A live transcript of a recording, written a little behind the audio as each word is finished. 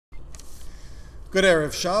Good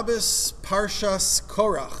Erev Shabbos, Parshas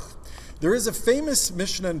Korach. There is a famous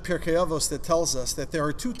Mishnah in Pirkei Avos that tells us that there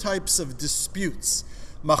are two types of disputes,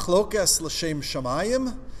 machlokas l'shem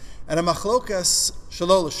shamayim and a machlokas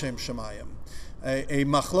shelo l'shem shamayim. A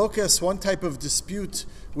machlokas, one type of dispute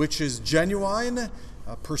which is genuine,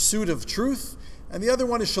 a pursuit of truth, and the other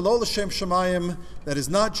one is shelo l'shem shamayim, that is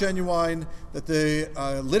not genuine, that the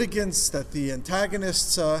litigants, that the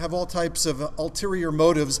antagonists have all types of ulterior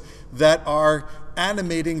motives that are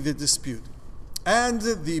animating the dispute. And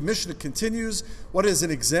the Mishnah continues, what is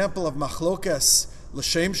an example of machlokas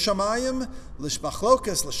l'shem shamayim?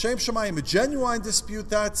 Machlokas l'shem shamayim, a genuine dispute,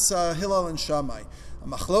 that's Hillel and Shammai. A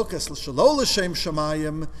machlokas l'shelo l'shem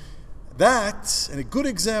shamayim, that, and a good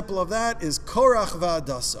example of that is Korach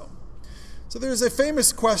va'adaso. So there's a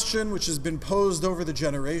famous question which has been posed over the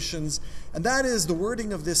generations, and that is the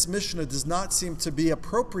wording of this Mishnah does not seem to be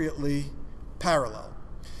appropriately parallel.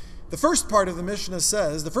 The first part of the Mishnah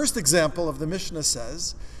says, the first example of the Mishnah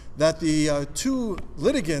says, that the two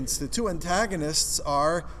litigants, the two antagonists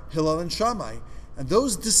are Hillel and Shammai, and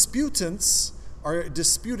those disputants are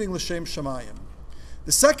disputing l'shem shamayim.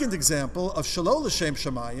 The second example of shelo l'shem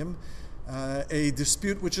shamayim, a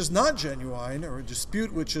dispute which is not genuine, or a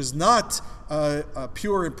dispute which is not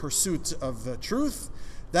pure in pursuit of truth,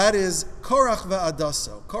 that is Korach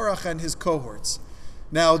va'adaso, Korach and his cohorts.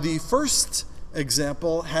 Now the first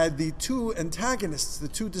example had the two antagonists, the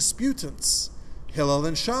two disputants, Hillel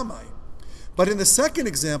and Shammai. But in the second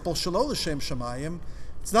example, shelo l'shem shamayim,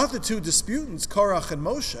 it's not the two disputants, Korach and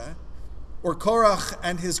Moshe, or Korach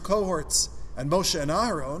and his cohorts, and Moshe and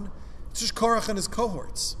Aaron, it's just Korach and his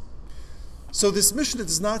cohorts. So this Mishnah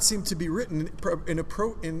does not seem to be written in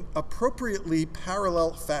appropriately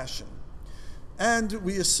parallel fashion. And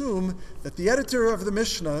we assume that the editor of the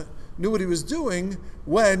Mishnah knew what he was doing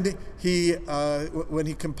when he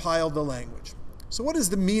compiled the language. So what is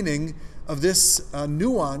the meaning of this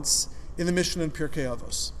nuance in the Mishnah in Pirkei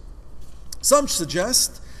Avos? Some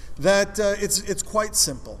suggest that it's quite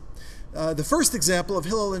simple. The first example of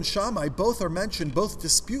Hillel and Shammai, both are mentioned, both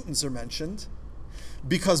disputants are mentioned,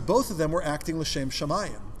 because both of them were acting l'shem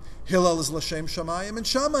shamayim. Hillel is l'shem shamayim and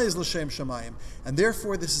Shammai is l'shem shamayim, and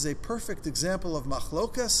therefore this is a perfect example of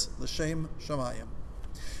machlokas l'shem shamayim.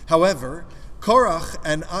 However, Korach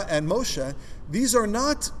and Moshe, these are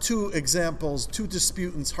not two examples, two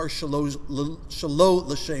disputants, har shelo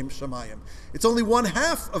l'shem shamayim. It's only one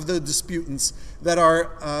half of the disputants that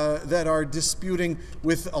are disputing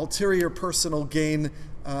with ulterior personal gain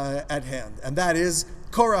at hand, and that is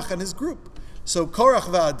Korach and his group. So Korach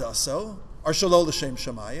va'adaso are shelo l'shem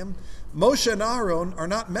shamayim. Moshe and Aaron are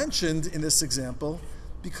not mentioned in this example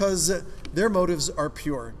because their motives are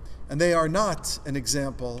pure, and they are not an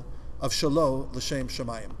example of shelo l'shem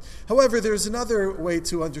shamayim. However, there's another way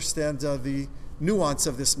to understand the nuance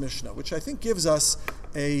of this Mishnah, which I think gives us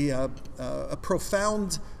a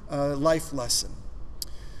profound life lesson.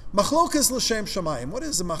 Machlokas l'shem shamayim. What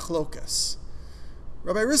is a machlokas?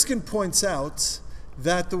 Rabbi Riskin points out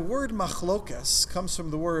that the word machlokas comes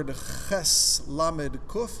from the word ches lamed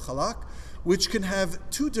kuf chalak, which can have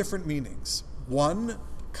two different meanings. One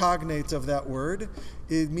cognate of that word,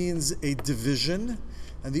 it means a division,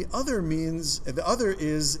 and the other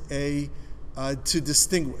is to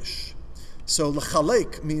distinguish. So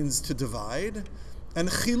l'chalek means to divide, and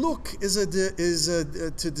chiluk is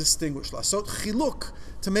to distinguish. So chiluk,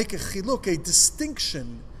 to make a chiluk, a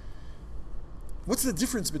distinction. What's the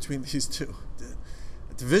difference between these two?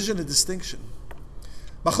 A division, a distinction.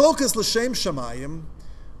 Machlokas l'shem shamayim,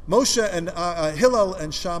 Moshe and Hillel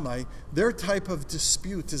and Shammai, their type of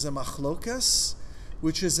dispute is a machlokas,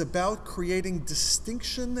 which is about creating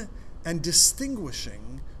distinction and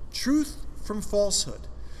distinguishing truth from falsehood,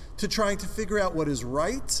 to trying to figure out what is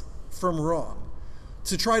right from wrong,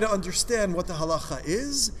 to try to understand what the halacha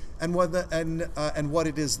is and what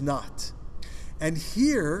it is not. And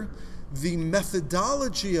here, the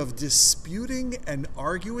methodology of disputing and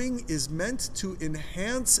arguing is meant to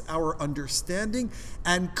enhance our understanding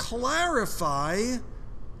and clarify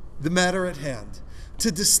the matter at hand,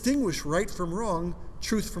 to distinguish right from wrong,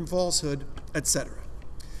 truth from falsehood, etc.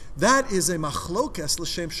 That is a machlokas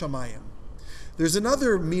l'shem shamayim. There's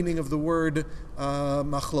another meaning of the word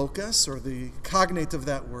machlokas, or the cognate of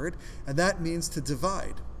that word, and that means to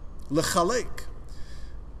divide. L'chalek.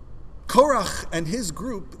 Korach and his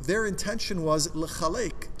group, their intention was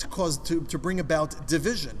l'chalek, to bring about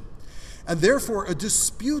division. And therefore, a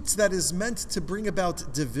dispute that is meant to bring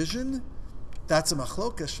about division, that's a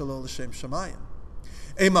machlokas shelo l'shem shamayim.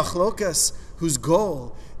 A machlokas whose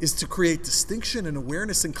goal is to create distinction and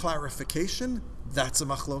awareness and clarification, That's a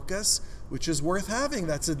machlokas which is worth having.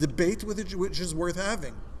 That's a debate which is worth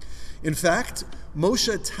having. In fact,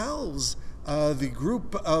 Moshe tells the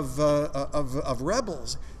group of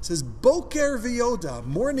rebels, says, Boker v'yoda,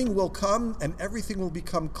 morning will come and everything will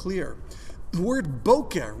become clear. The word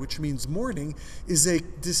boker, which means morning, is a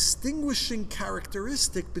distinguishing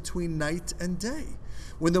characteristic between night and day.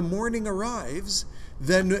 When the morning arrives,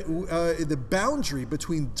 then the boundary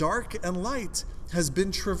between dark and light has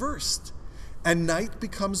been traversed, and night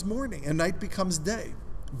becomes morning, and night becomes day.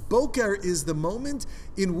 Boker is the moment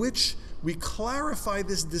in which we clarify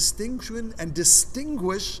this distinction and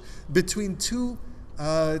distinguish between two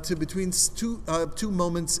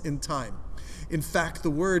moments in time. In fact,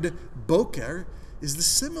 the word boker is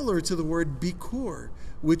similar to the word bikur,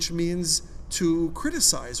 which means to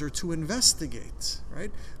criticize or to investigate.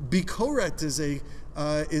 Right? Bikoret is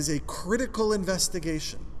a critical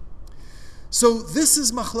investigation. So this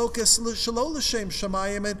is machlokas shelo l'shem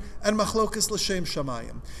shamayim and machlokas l'shem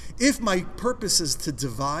shamayim. If my purpose is to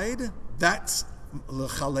divide, that's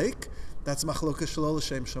l'chalek. That's machlokas shelo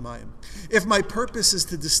l'shem shamayim. If my purpose is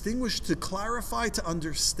to distinguish, to clarify, to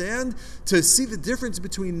understand, to see the difference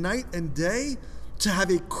between night and day, to have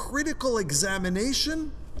a critical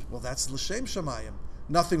examination, well, that's l'shem shamayim.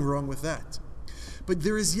 Nothing wrong with that. But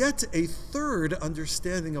there is yet a third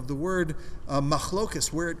understanding of the word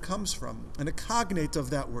machlokas, where it comes from, and a cognate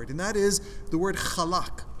of that word, and that is the word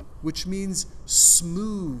chalak, which means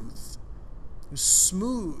smooth.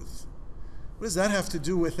 Smooth. What does that have to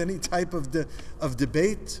do with any type of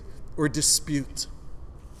debate or dispute?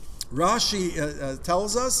 Rashi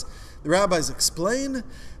tells us, the rabbis explain,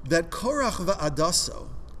 that Korach va'adaso,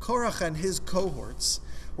 Korach and his cohorts,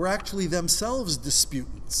 were actually themselves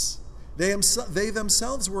disputants. They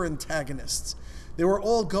themselves were antagonists. They were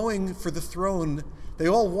all going for the throne. They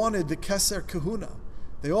all wanted the Keser Kahuna.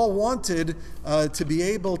 They all wanted to be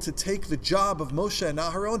able to take the job of Moshe and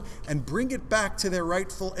Aharon and bring it back to their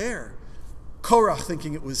rightful heir. Korach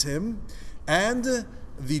thinking it was him, and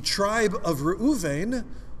the tribe of Reuven,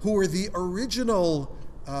 who were the original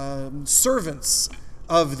servants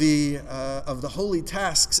of the holy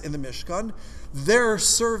tasks in the Mishkan. Their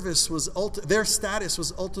status was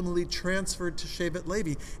ultimately transferred to Shevet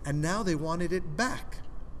Levi, and now they wanted it back.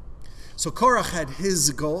 So Korach had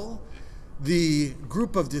his goal. The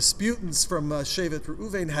group of disputants from Shevet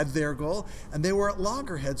Reuven had their goal, and they were at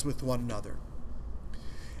loggerheads with one another.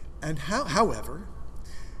 And however,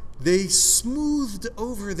 they smoothed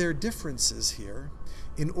over their differences here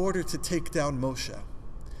in order to take down Moshe.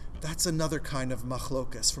 That's another kind of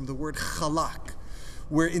machlokas, from the word chalak,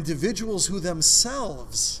 where individuals who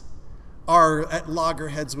themselves are at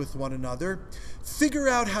loggerheads with one another figure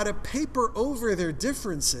out how to paper over their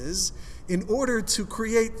differences in order to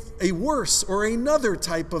create a worse or another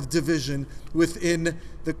type of division within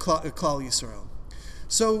the Klal Yisrael.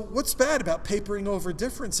 So what's bad about papering over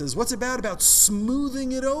differences? What's bad about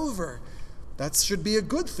smoothing it over? That should be a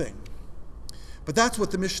good thing. But that's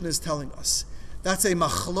what the Mishnah is telling us. That's a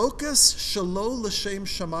machlokas shelo l'shem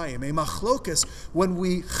shamayim, a machlokas when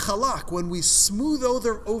we chalak, when we smooth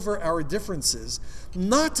over our differences,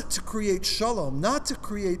 not to create shalom, not to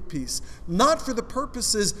create peace, not for the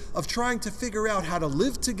purposes of trying to figure out how to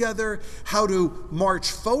live together, how to march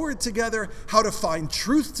forward together, how to find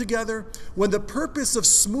truth together. When the purpose of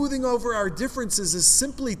smoothing over our differences is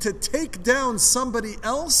simply to take down somebody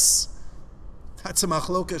else, that's a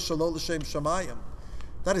machlokas shelo l'shem shamayim.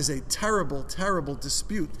 That is a terrible, terrible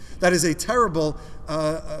dispute. That is a terrible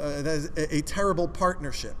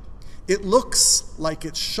partnership. It looks like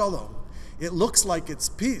it's shalom. It looks like it's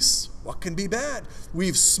peace. What can be bad?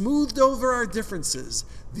 We've smoothed over our differences.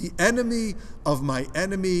 The enemy of my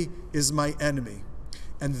enemy is my enemy.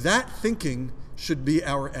 And that thinking should be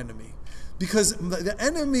our enemy. Because the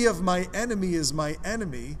enemy of my enemy is my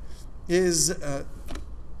enemy the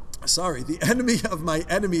enemy of my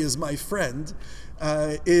enemy is my friend,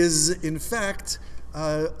 is in fact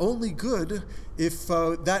only good if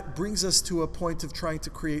that brings us to a point of trying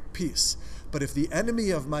to create peace. But if the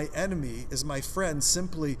enemy of my enemy is my friend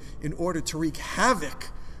simply in order to wreak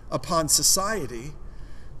havoc upon society,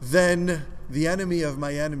 then the enemy of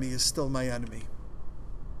my enemy is still my enemy.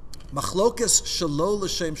 Machlokas shelo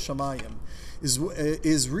l'shem shamayim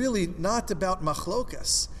is really not about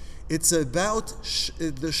machlokas. It's about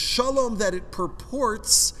the shalom that it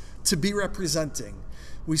purports to be representing.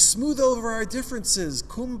 We smooth over our differences,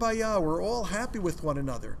 kumbaya, we're all happy with one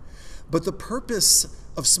another. But the purpose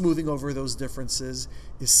of smoothing over those differences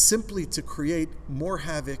is simply to create more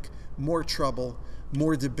havoc, more trouble,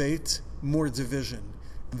 more debate, more division.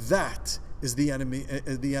 That is the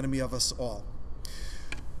enemy of us all.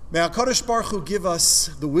 May HaKadosh Baruch Hu give us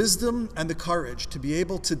the wisdom and the courage to be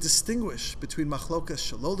able to distinguish between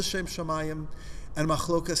machlokas shelo l'shem shamayim and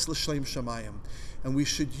machlokas l'shem shamayim. And we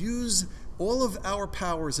should use all of our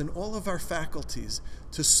powers and all of our faculties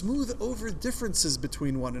to smooth over differences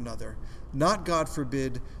between one another, not, God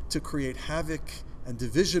forbid, to create havoc and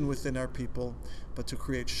division within our people, but to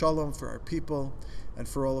create shalom for our people and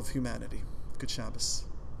for all of humanity. Good Shabbos.